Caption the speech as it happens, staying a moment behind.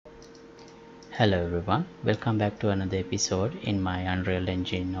Hello everyone, welcome back to another episode in my Unreal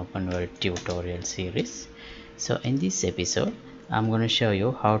Engine open world tutorial series. So in this episode I'm going to show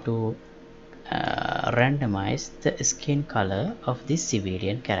you how to randomize the skin color of this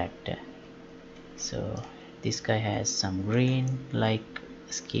civilian character. So this guy has some green like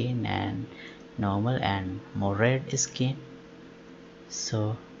skin and normal and more red skin.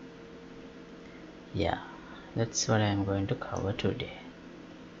 So yeah, that's what I'm going to cover today.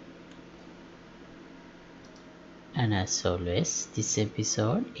 And as always, this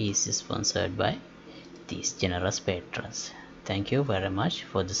episode is sponsored by these generous patrons. Thank you very much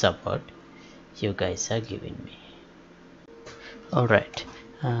for the support you guys are giving me. Alright,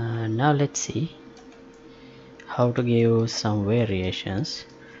 now let's see how to give some variations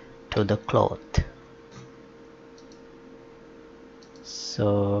to the cloth.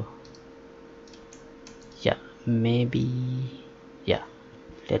 So yeah,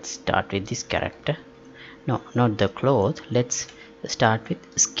 let's start with this character. No, not the cloth, let's start with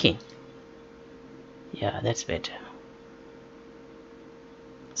skin. Yeah, that's better.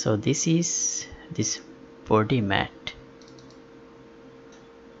 So this is this body mat.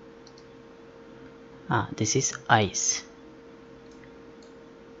 This is eyes.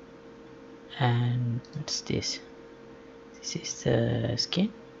 And what's this? This is the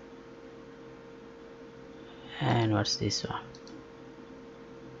skin. And what's this one?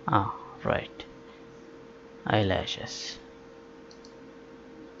 Right, eyelashes.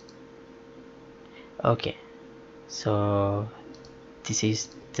 Okay, so this is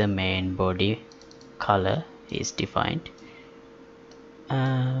the main body color is defined.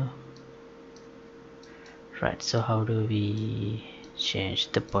 Right, so how do we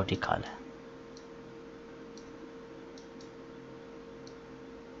change the body color?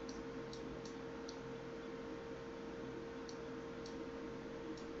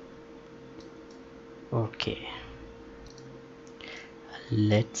 Okay,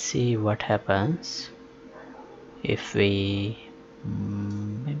 let's see what happens if we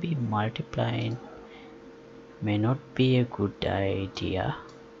maybe multiplying may not be a good idea.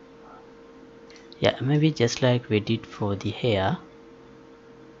 Yeah, maybe just like we did for the hair,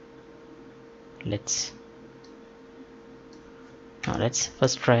 let's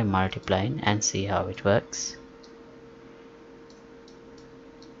first try multiplying and see how it works.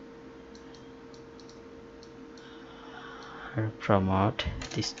 I'll promote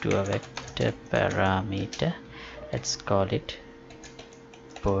this to a vector parameter. Let's call it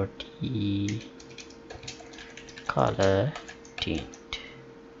body color tint.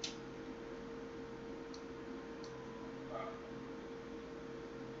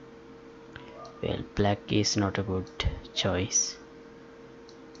 Well, black is not a good choice,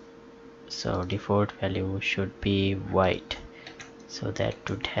 so default value should be white, so that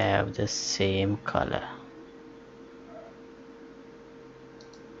would have the same color.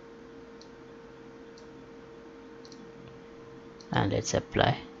 And let's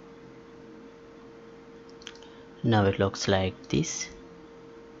apply. Now it looks like this.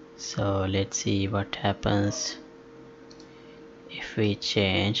 So let's see what happens if we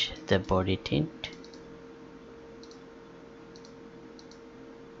change the body tint.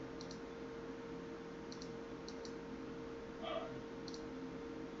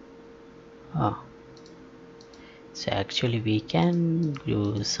 So actually we can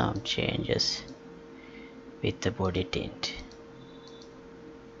do some changes with the body tint.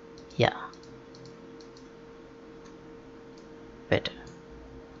 Yeah, better.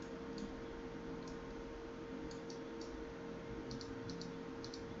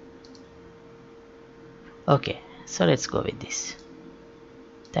 Okay, so let's go with this.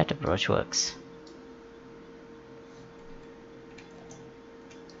 That approach works.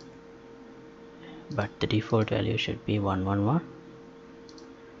 But the default value should be 111.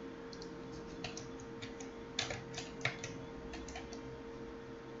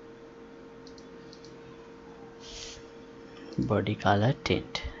 Body color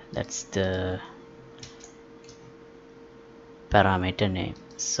tint, that's the parameter name.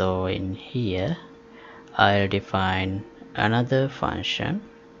 So in here I'll define another function.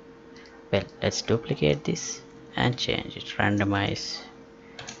 Well, let's duplicate this and change it. Randomize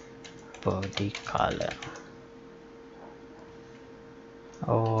body color,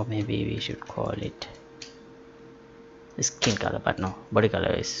 or maybe we should call it skin color, but no, body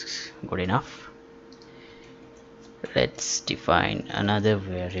color is good enough. Let's define another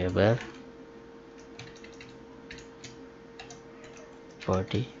variable,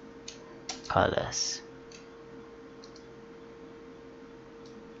 body colors.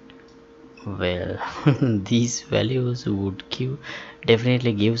 Well, these values would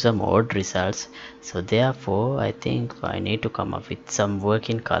definitely give some odd results, so therefore I think I need to come up with some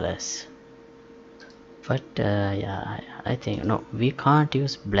working colors. But yeah, I think no, we can't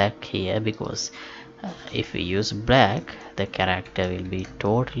use black here because if we use black, the character will be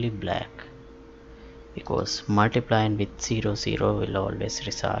totally black, because multiplying with 0 0 will always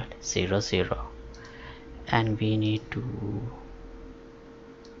result 0 0, and we need to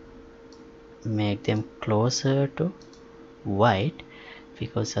make them closer to white,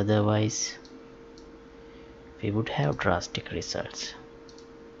 because otherwise we would have drastic results.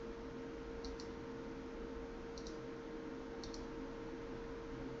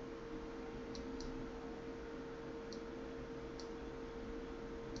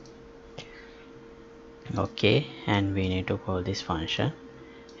 Okay, and we need to call this function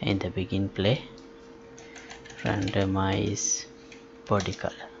in the begin play randomize body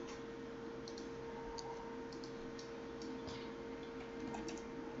color.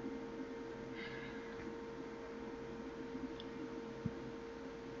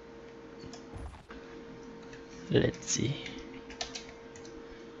 Let's see,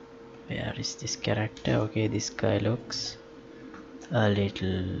 where is this character? Okay, this guy looks a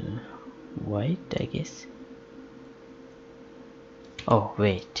little white, I guess. Oh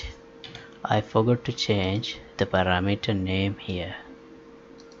wait, I forgot to change the parameter name here.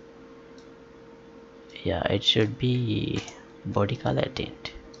 Yeah, it should be body color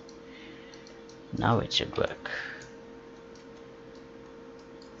tint. Now it should work.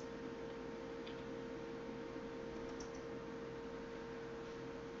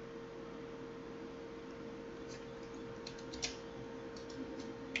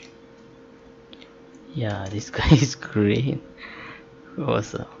 Yeah, this guy is green.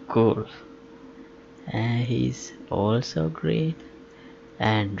 Awesome, cool. And he's also green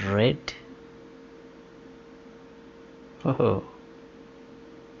and red. Oh,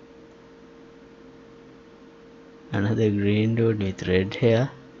 another green dude with red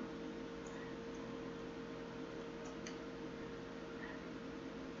hair.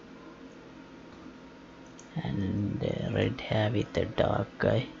 And red hair with a dark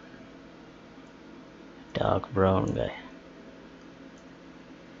guy. Dark brown guy.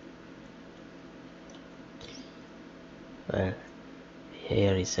 Well,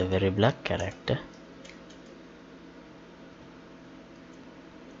 here is a very black character.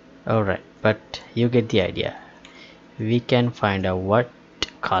 Alright, but you get the idea. We can find out what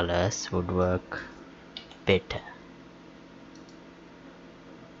colors would work better.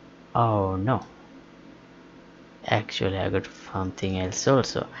 Oh no. Actually, I got something else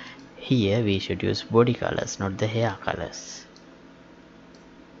also. Here we should use body colors, not the hair colors.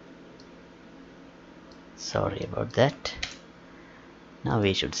 Sorry about that. Now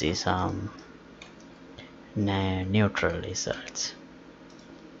we should see some neutral results.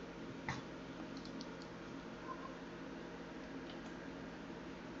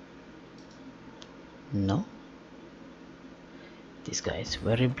 No, this guy is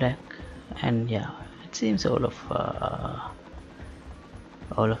very black, and yeah, it seems all of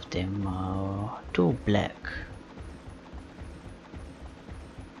them are too black.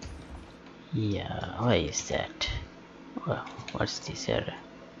 Yeah, why is that? Well, what's this error?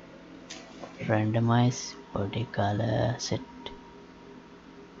 Randomize body color set.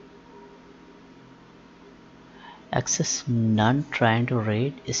 Access none trying to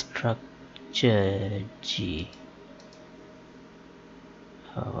read structure G.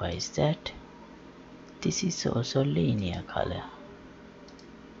 Why is that? This is also linear color.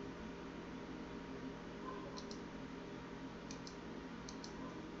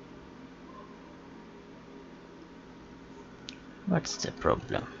 What's the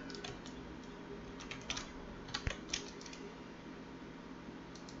problem?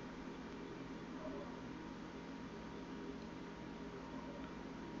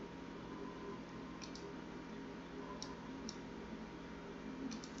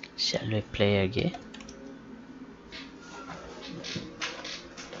 Shall we play again?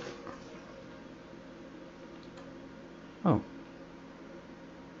 Oh.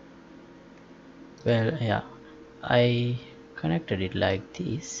 Well, yeah. I connected it like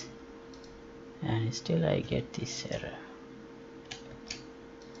this, and still I get this error.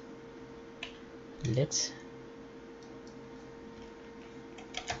 Let's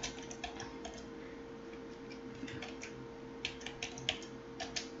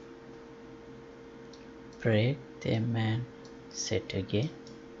break them and set again.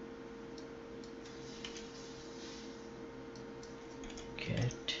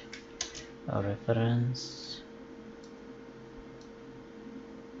 Get a reference.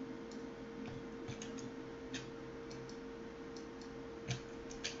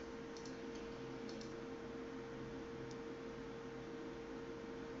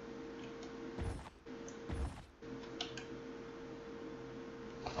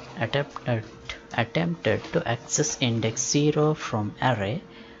 attempted, attempted to access index 0 from array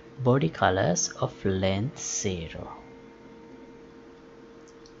body colors of length 0.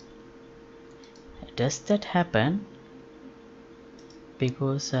 Does that happen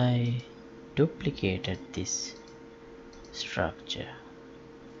because I duplicated this structure?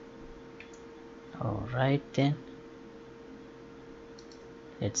 Alright then,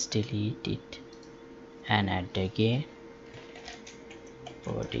 let's delete it and add again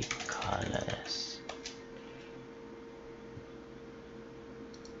body colors.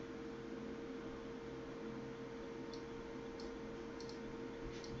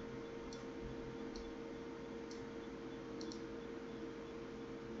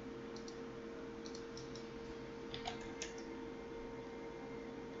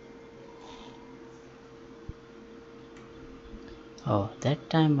 Oh, that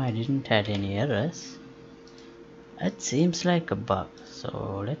time I didn't have any errors. It seems like a bug,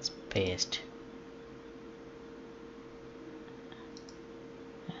 so let's paste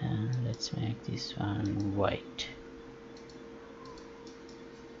and let's make this one white.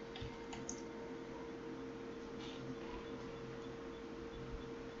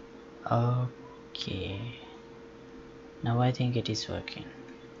 Okay, now I think it is working.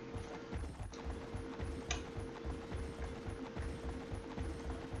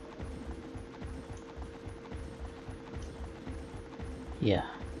 Yeah,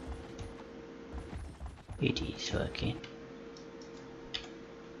 it is working,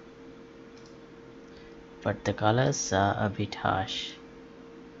 but the colors are a bit harsh.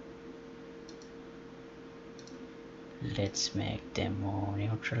 Let's make them more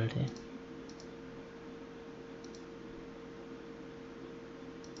neutral then.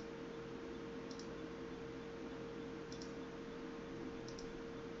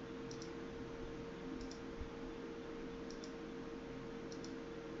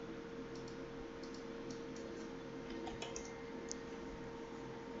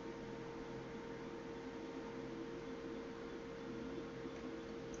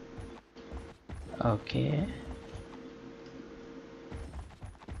 Okay,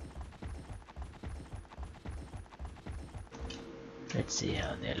 let's see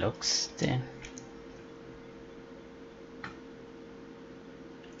how they looks then.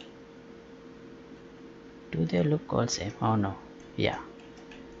 Do they look all same? Oh no, yeah,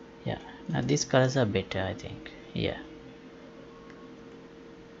 now these colors are better, I think. Yeah.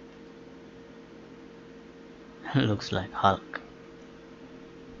 Looks like Hulk.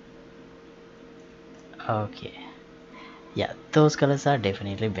 Okay, yeah, those colors are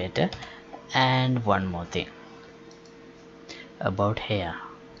definitely better. And one more thing about hair,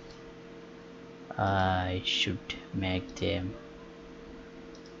 I should make them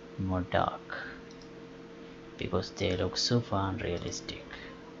more dark because they look super unrealistic.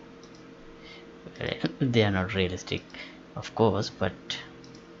 Well, they are not realistic of course, but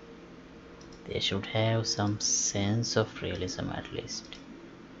they should have some sense of realism at least.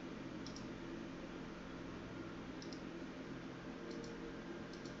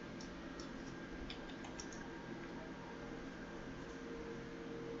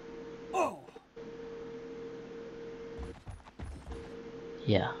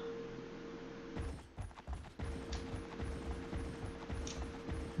 Yeah,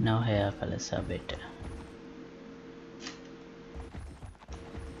 now hair colors are better.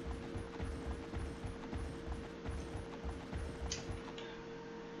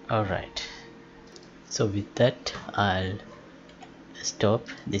 Alright, so with that I'll stop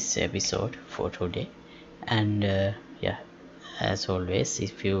this episode for today. And yeah, as always,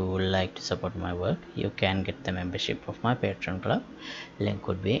 if you would like to support my work, you can get the membership of my Patreon club. Link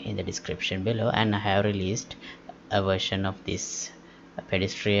could be in the description below. And I have released a version of this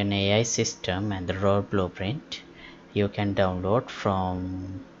pedestrian AI system and the road blueprint you can download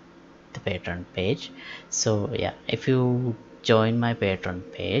from the Patreon page. So yeah, if you join my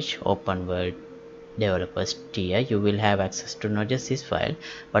Patreon page, Open World Developers tier, you will have access to not just this file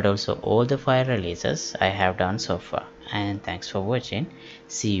but also all the file releases I have done so far. And thanks for watching.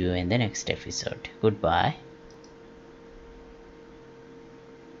 See you in the next episode. Goodbye.